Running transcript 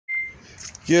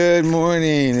Good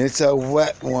morning. It's a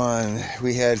wet one.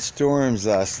 We had storms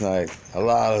last night, a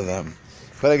lot of them.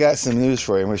 But I got some news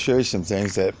for you. I'm going to show you some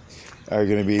things that are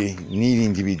going to be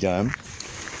needing to be done.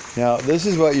 Now, this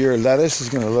is what your lettuce is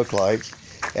going to look like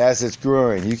as it's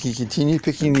growing. You can continue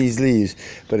picking these leaves,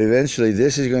 but eventually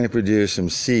this is going to produce some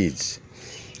seeds.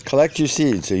 Collect your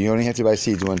seeds so you only have to buy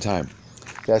seeds one time.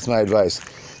 That's my advice.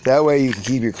 That way you can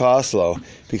keep your costs low,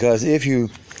 because if you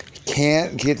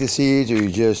can't get the seeds, or you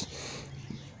just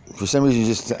for some reason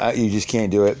you just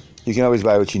can't do it, you can always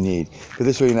buy what you need. But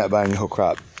this way you're not buying your whole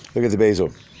crop. Look at the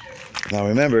basil. Now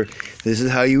remember, this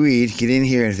is how you weed. Get in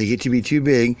here, and if they get to be too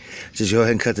big, just go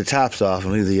ahead and cut the tops off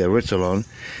and leave the roots alone,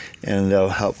 and they'll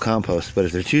help compost. But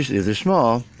if they're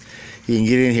small, you can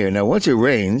get in here. Now once it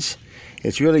rains,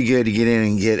 it's really good to get in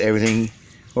and get everything,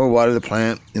 or water the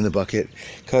plant in the bucket,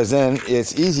 because then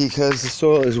it's easy, because the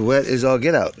soil is wet as all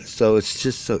get out. So it's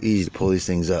just so easy to pull these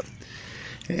things up.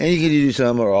 And you can do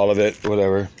some or all of it,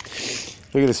 whatever.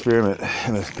 Look at the spearmint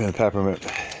and the peppermint.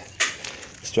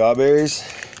 Strawberries.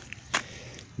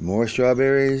 More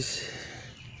strawberries.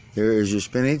 Here is your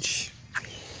spinach.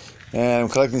 And I'm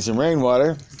collecting some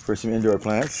rainwater for some indoor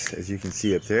plants, as you can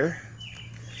see up there.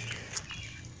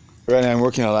 Right now I'm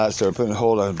working on a lot, so I'm putting a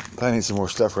hold on planting some more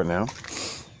stuff right now.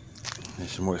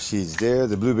 There's some more seeds there.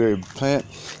 The blueberry plant.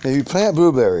 Now, if you plant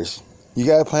blueberries, you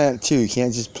gotta plant two. You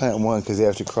can't just plant one, because they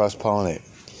have to cross-pollinate.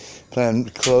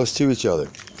 Plant close to each other.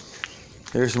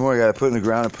 There's some more I gotta put in the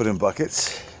ground and put in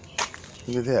buckets.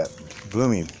 Look at that,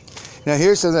 blooming. Now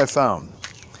here's something I found.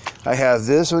 I have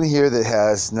this one here that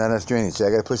has not enough drainage, so I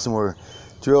gotta put some more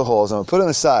drill holes. I'm gonna put it on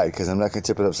the side, because I'm not gonna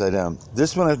tip it upside down.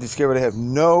 This one I've discovered I have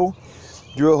no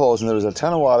drill holes, and there was a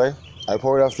ton of water. I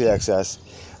poured off the excess.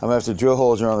 I'm gonna have to drill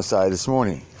holes around the side this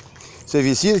morning. So if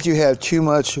you see that you have too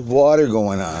much water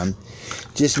going on,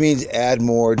 just means add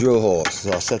more drill holes.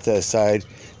 So I'll set that aside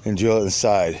and drill it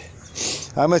inside.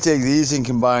 I'm going to take these and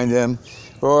combine them,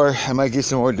 or I might get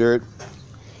some more dirt.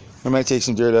 I might take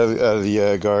some dirt out of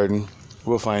the garden.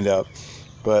 We'll find out.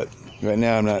 But right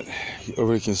now I'm not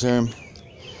overly concerned.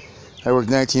 I worked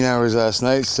 19 hours last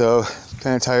night, so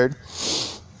kind of tired.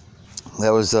 That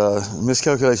was a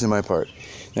miscalculation on my part.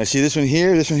 Now see this one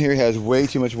here has way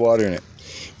too much water in it,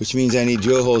 which means I need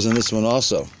drill holes in this one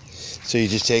also. So you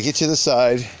just take it to the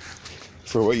side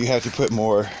for what you have to put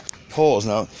more holes.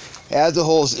 Now add the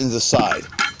holes in the side.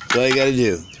 That's all you got to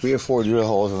do. 3 or 4 drill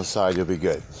holes on the side, you'll be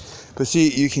good. But see,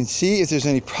 you can see if there's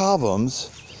any problems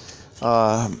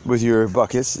with your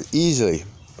buckets easily.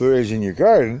 Whereas in your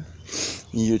garden,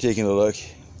 you're taking a look,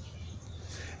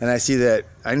 and I see that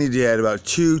I need to add about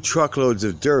 2 truckloads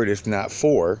of dirt, if not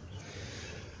 4,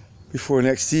 before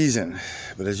next season.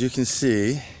 But as you can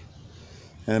see,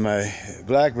 and my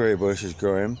blackberry bush is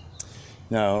growing.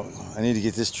 Now, I need to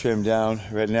get this trimmed down.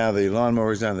 Right now, the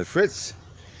lawnmower is on the fritz,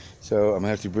 so I'm going to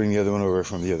have to bring the other one over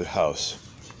from the other house.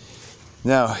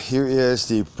 Now, here is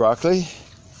the broccoli.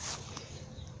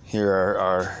 Here are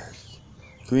our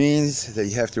greens that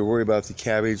you have to worry about, the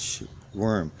cabbage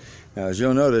worm. Now, as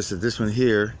you'll notice, that this one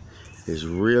here is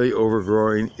really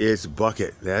overgrowing its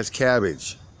bucket. That's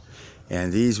cabbage.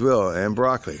 And these will, and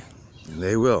broccoli. And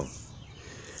they will.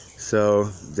 So,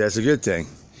 that's a good thing.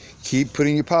 Keep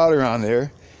putting your powder on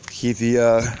there to keep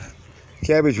the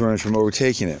cabbage worms from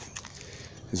overtaking it.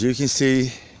 As you can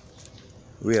see,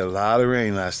 we had a lot of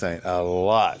rain last night, a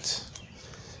lot.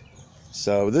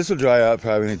 So this will dry out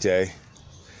probably in a day.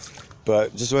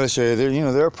 But just want to show you,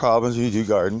 there are problems when you do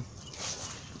garden.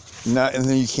 And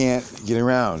then you can't get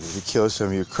around. If it kills some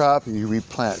of your crop, you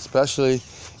replant, especially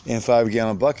in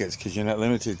 5-gallon buckets, because you're not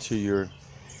limited to your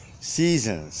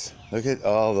seasons. Look at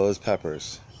all those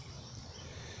peppers.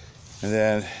 And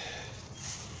then,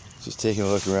 just taking a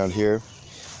look around here.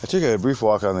 I took a brief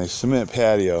walk on the cement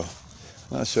patio.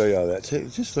 I'll show you all that.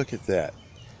 Just look at that.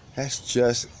 That's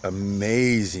just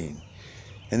amazing.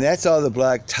 And that's all the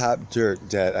black top dirt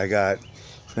that I got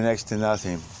for next to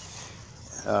nothing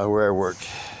where I work.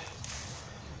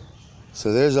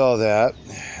 So there's all that.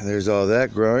 There's all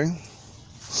that growing.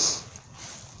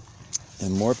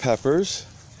 And more peppers.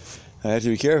 I have to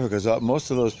be careful, because most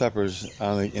of those peppers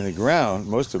in the ground,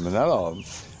 most of them, not all of them,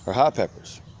 are hot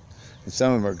peppers. And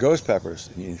some of them are ghost peppers.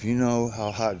 If you know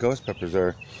how hot ghost peppers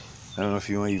are, I don't know if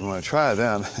you even want to try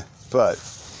them, but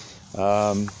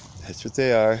that's what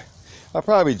they are. I'll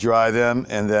probably dry them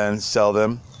and then sell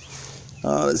them.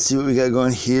 Let's see what we got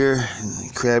going here.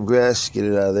 Crabgrass, get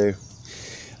it out of there.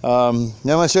 Now I'm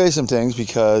going to show you some things,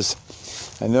 because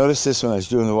I noticed this when I was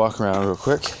doing the walk around real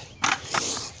quick,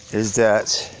 is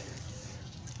that,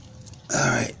 all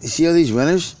right, you see all these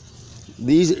runners?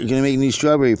 These are going to make new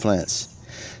strawberry plants.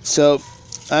 So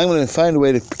I'm going to find a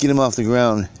way to get them off the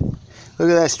ground Look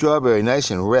at that strawberry,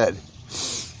 nice and red.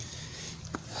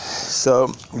 So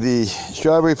the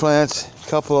strawberry plants, a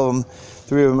couple of them,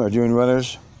 3 of them are doing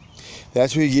runners.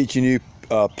 That's where you get your new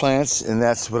plants, and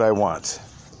that's what I want.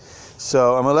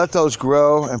 So I'm gonna let those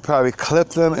grow and probably clip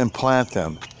them and plant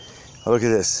them. Oh, look at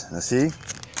this. Now see,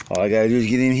 all I gotta do is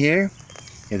get in here.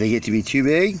 If they get to be too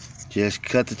big, just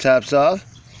cut the tops off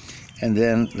and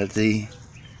then let the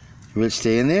roots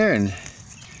stay in there, and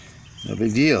no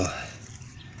big deal.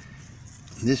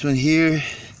 This one here,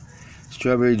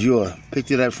 Strawberry Jewel.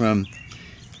 Picked it up from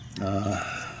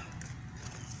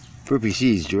Burpee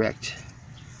Seeds direct.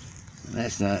 And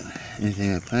that's not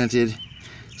anything I planted.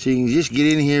 So you can just get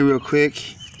in here real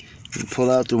quick and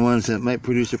pull out the ones that might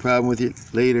produce a problem with it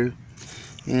later.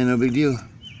 And no big deal.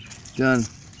 Done.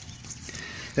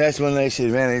 That's one nice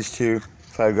advantage to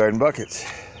 5 garden buckets.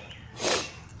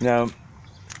 Now,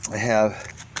 I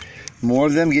have more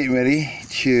of them getting ready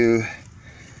to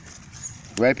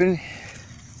ripen.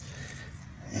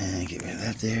 And get rid of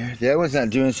that there. That one's not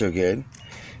doing so good,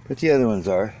 but the other ones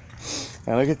are.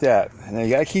 Now look at that. Now you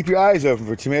gotta keep your eyes open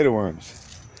for tomato worms.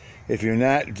 If you're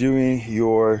not doing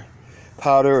your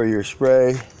powder or your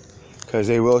spray, because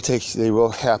they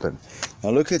will happen. Now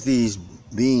look at these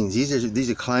beans. These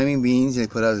are climbing beans, and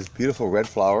they put out this beautiful red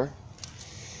flower.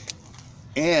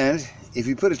 And if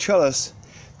you put a trellis,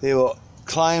 they will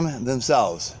climb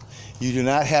themselves. You do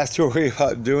not have to worry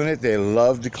about doing it. They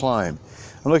love to climb.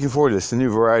 I'm looking forward to this. It's a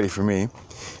new variety for me,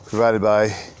 provided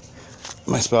by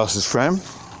my spouse's friend.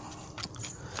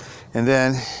 And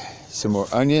then some more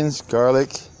onions,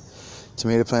 garlic.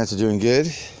 Tomato plants are doing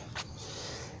good.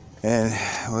 And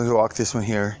I'm going to walk this one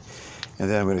here, and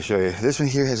then I'm going to show you. This one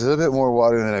here has a little bit more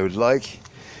water than I would like.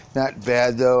 Not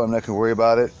bad though. I'm not going to worry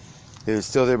about it. If it's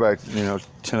still there by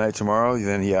tonight, tomorrow,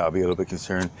 then yeah, I'll be a little bit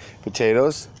concerned.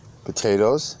 Potatoes,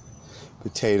 potatoes,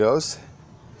 potatoes.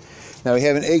 Now we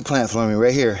have an eggplant forming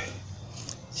right here.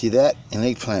 See that? An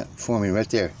eggplant forming right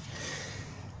there.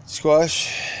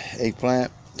 Squash,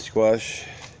 eggplant, squash,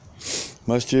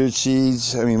 mustard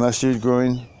seeds, mustard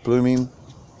growing, blooming.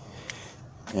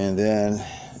 And then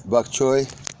bok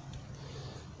choy.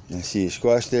 And I see a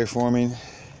squash there forming.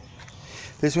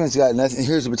 This one's got nothing.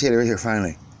 Here's a potato right here,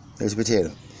 finally. There's a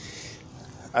potato.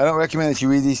 I don't recommend that you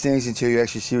read these things until you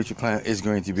actually see what your plant is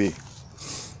going to be.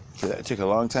 So that took a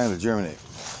long time to germinate.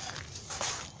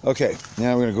 Okay,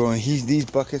 now we're going to go in these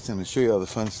buckets. I'm going to show you all the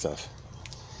fun stuff.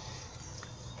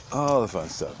 All the fun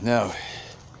stuff. Now,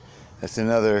 that's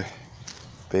another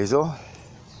basil.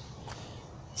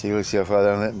 Let's see how far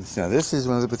down that is. Now, this is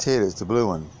one of the potatoes, the blue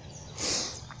one.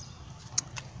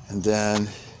 And then,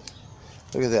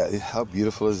 look at that. How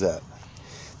beautiful is that?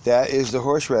 That is the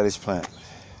horseradish plant.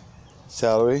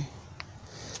 Celery,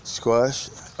 squash,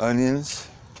 onions.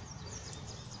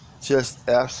 Just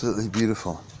absolutely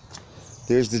beautiful.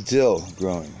 There's the dill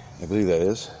growing. I believe that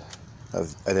is.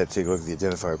 I'd have to take a look at the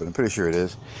identifier, but I'm pretty sure it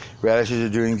is. Radishes are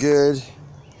doing good.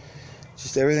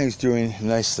 Just everything's doing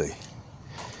nicely.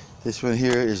 This one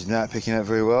here is not picking up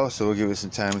very well, so we'll give it some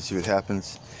time and see what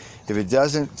happens. If it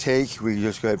doesn't take, we can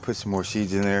just go ahead and put some more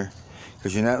seeds in there,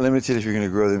 because you're not limited if you're going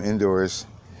to grow them indoors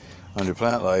under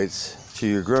plant lights to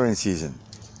your growing season,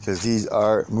 because these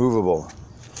are movable.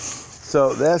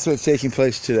 So that's what's taking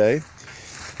place today.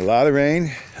 A lot of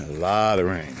rain, a lot of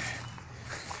rain.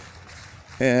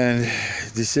 And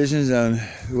decisions on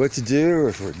what to do or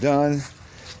if we're done,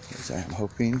 as I'm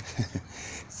hoping.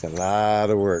 It's a lot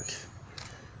of work.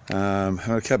 I'm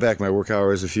going to cut back my work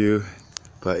hours a few,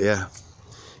 but yeah,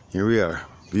 here we are.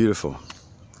 Beautiful.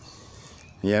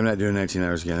 Yeah, I'm not doing 19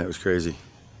 hours again. That was crazy.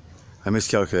 I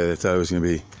miscalculated. I thought it was going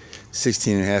to be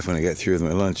 16 and a half when I got through with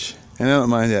my lunch. And I don't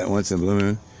mind that once in a blue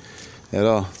moon at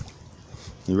all.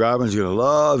 The robin's going to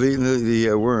love eating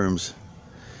the worms.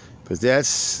 But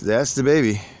that's the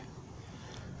baby.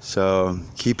 So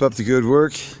keep up the good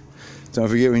work. Don't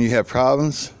forget, when you have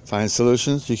problems, find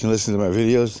solutions. You can listen to my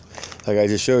videos like I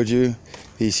just showed you.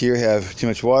 These here have too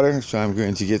much water, so I'm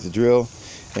going to get the drill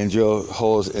and drill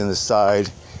holes in the side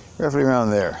roughly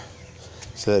around there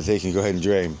so that they can go ahead and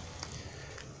drain.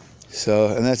 So,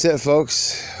 and that's it,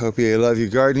 folks. Hope you love your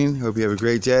gardening. Hope you have a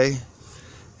great day.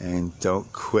 And don't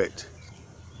quit,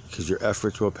 because your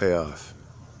efforts will pay off.